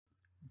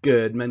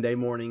Good Monday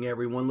morning,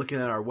 everyone. Looking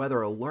at our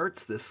weather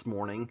alerts this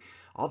morning,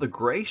 all the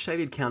gray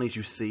shaded counties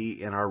you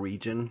see in our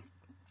region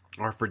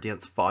are for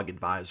dense fog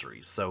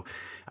advisories. So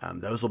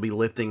those will be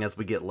lifting as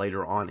we get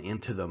later on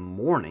into the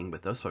morning,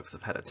 but those folks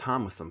have had a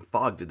time with some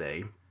fog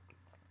today.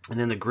 And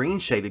then the green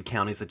shaded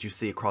counties that you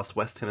see across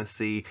West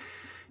Tennessee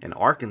and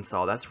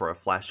Arkansas, that's for a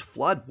flash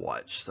flood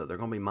watch. So they're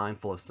going to be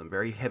mindful of some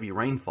very heavy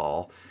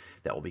rainfall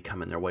that will be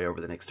coming their way over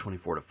the next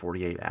 24 to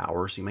 48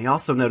 hours. You may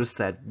also notice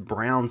that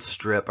brown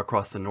strip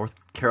across the North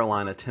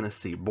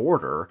Carolina-Tennessee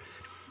border,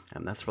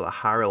 and that's for the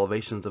higher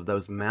elevations of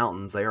those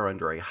mountains. They are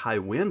under a high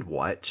wind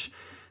watch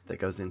that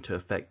goes into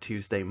effect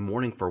Tuesday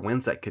morning for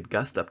winds that could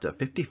gust up to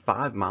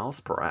 55 miles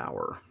per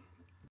hour.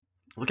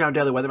 Looking at our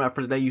daily weather map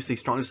for today, you see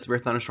strong to severe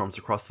thunderstorms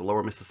across the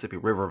lower Mississippi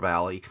River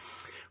Valley,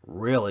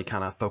 really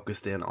kind of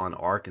focused in on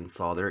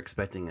Arkansas. They're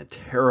expecting a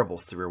terrible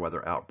severe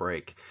weather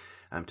outbreak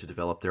to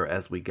develop there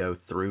as we go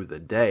through the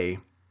day.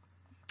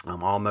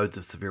 All modes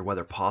of severe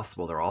weather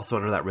possible. They're also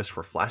under that risk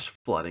for flash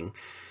flooding.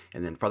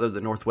 And then further to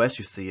the northwest,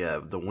 you see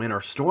the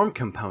winter storm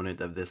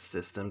component of this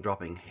system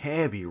dropping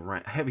heavy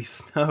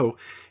snow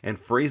and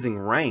freezing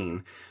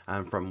rain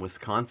from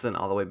Wisconsin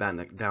all the way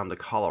back down to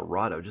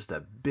Colorado. Just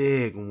a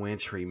big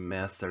wintry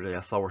mess there today.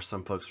 I saw where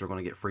some folks were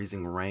going to get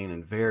freezing rain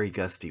and very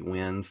gusty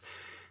winds.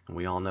 And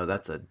we all know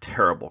that's a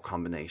terrible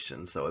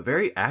combination. So a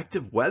very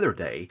active weather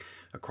day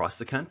across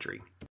the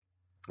country.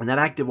 And that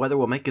active weather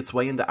will make its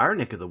way into our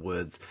neck of the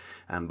woods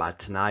by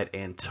tonight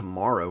and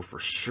tomorrow for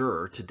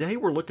sure. Today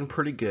we're looking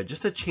pretty good.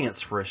 Just a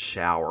chance for a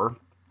shower,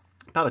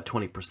 about a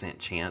 20%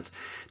 chance.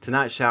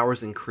 Tonight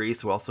showers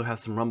increase. We'll also have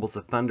some rumbles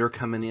of thunder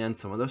coming in.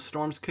 Some of those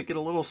storms could get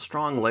a little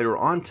strong later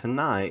on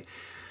tonight,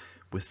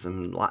 with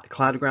some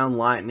cloud ground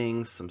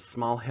lightning, some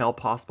small hail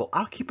possible.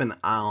 I'll keep an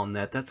eye on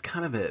that. That's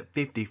kind of a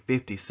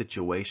 50-50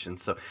 situation.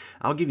 So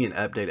I'll give you an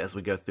update as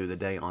we go through the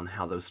day on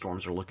how those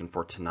storms are looking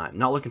for tonight.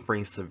 Not looking for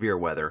any severe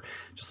weather,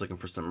 just looking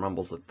for some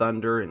rumbles of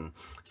thunder and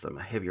some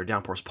heavier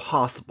downpours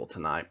possible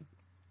tonight.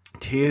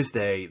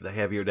 Tuesday, the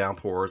heavier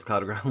downpours,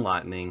 cloud ground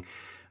lightning,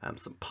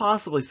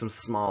 possibly some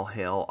small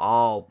hail,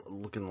 all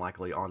looking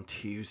likely on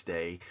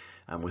Tuesday.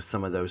 With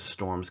some of those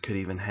storms, could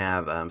even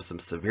have some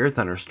severe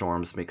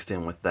thunderstorms mixed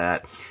in with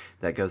that.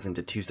 That goes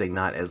into Tuesday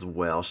night as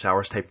well.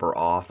 Showers taper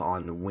off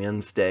on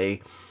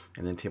Wednesday,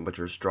 and then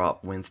temperatures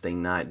drop Wednesday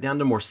night down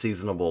to more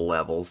seasonable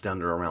levels, down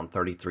to around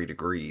 33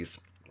 degrees.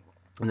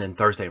 And then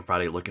Thursday and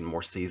Friday looking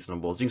more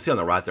seasonable. As you can see on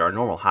the right there, our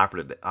normal high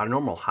for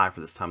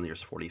this time of the year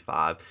is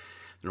 45.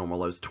 The normal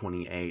low is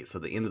 28. So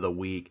the end of the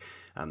week,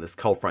 this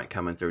cold front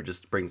coming through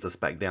just brings us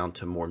back down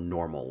to more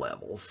normal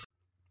levels.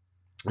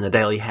 And the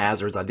daily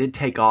hazards, I did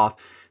take off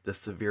the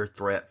severe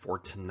threat for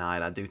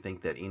tonight. I do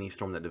think that any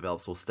storm that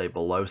develops will stay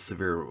below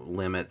severe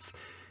limits.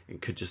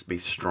 It could just be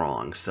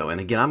strong. So, and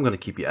again, I'm going to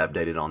keep you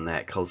updated on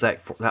that because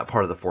that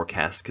part of the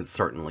forecast could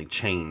certainly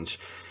change.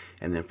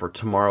 And then for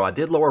tomorrow, I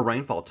did lower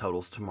rainfall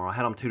totals tomorrow. I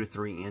had them 2 to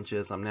 3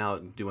 inches. I'm now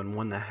doing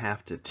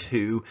 1.5 to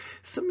 2.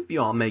 Some of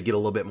you all may get a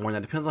little bit more.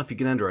 That depends on if you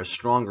get under a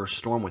stronger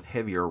storm with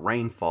heavier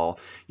rainfall.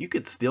 You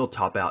could still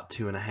top out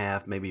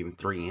 2.5, maybe even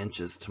 3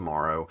 inches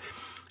tomorrow.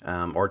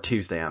 Or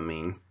Tuesday, I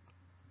mean.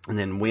 And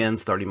then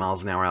winds 30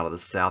 miles an hour out of the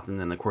south. And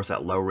then, of course,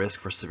 that low risk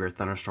for severe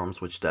thunderstorms,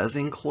 which does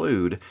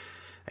include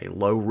a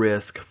low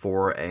risk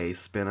for a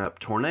spin-up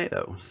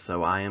tornado.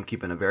 So I am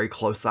keeping a very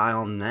close eye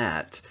on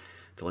that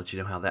to let you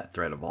know how that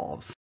threat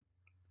evolves.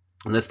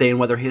 In this day in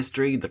weather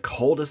history, the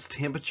coldest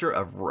temperature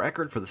of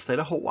record for the state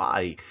of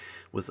Hawaii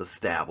was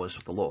established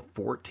with a low of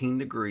 14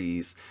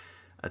 degrees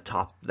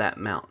atop that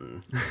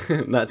mountain.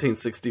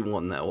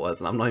 1961 that was,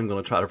 and I'm not even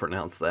going to try to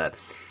pronounce that.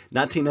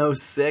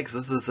 1906,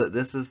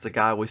 this is the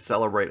guy we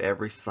celebrate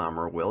every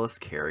summer, Willis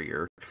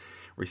Carrier,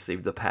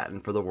 received the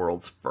patent for the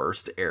world's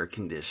first air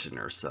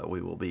conditioner. So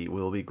we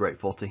will be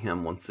grateful to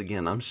him once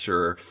again, I'm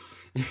sure,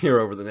 here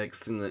over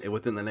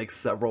within the next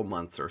several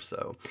months or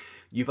so.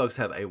 You folks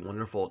have a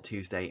wonderful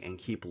Tuesday, and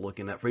keep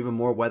looking up for even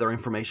more weather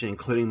information,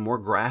 including more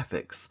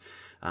graphics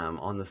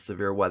on the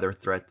severe weather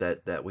threat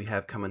that we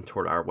have coming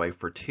toward our way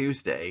for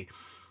Tuesday.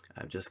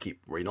 Just keep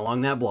reading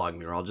along that blog,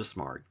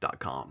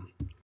 meteorologistsmart.com.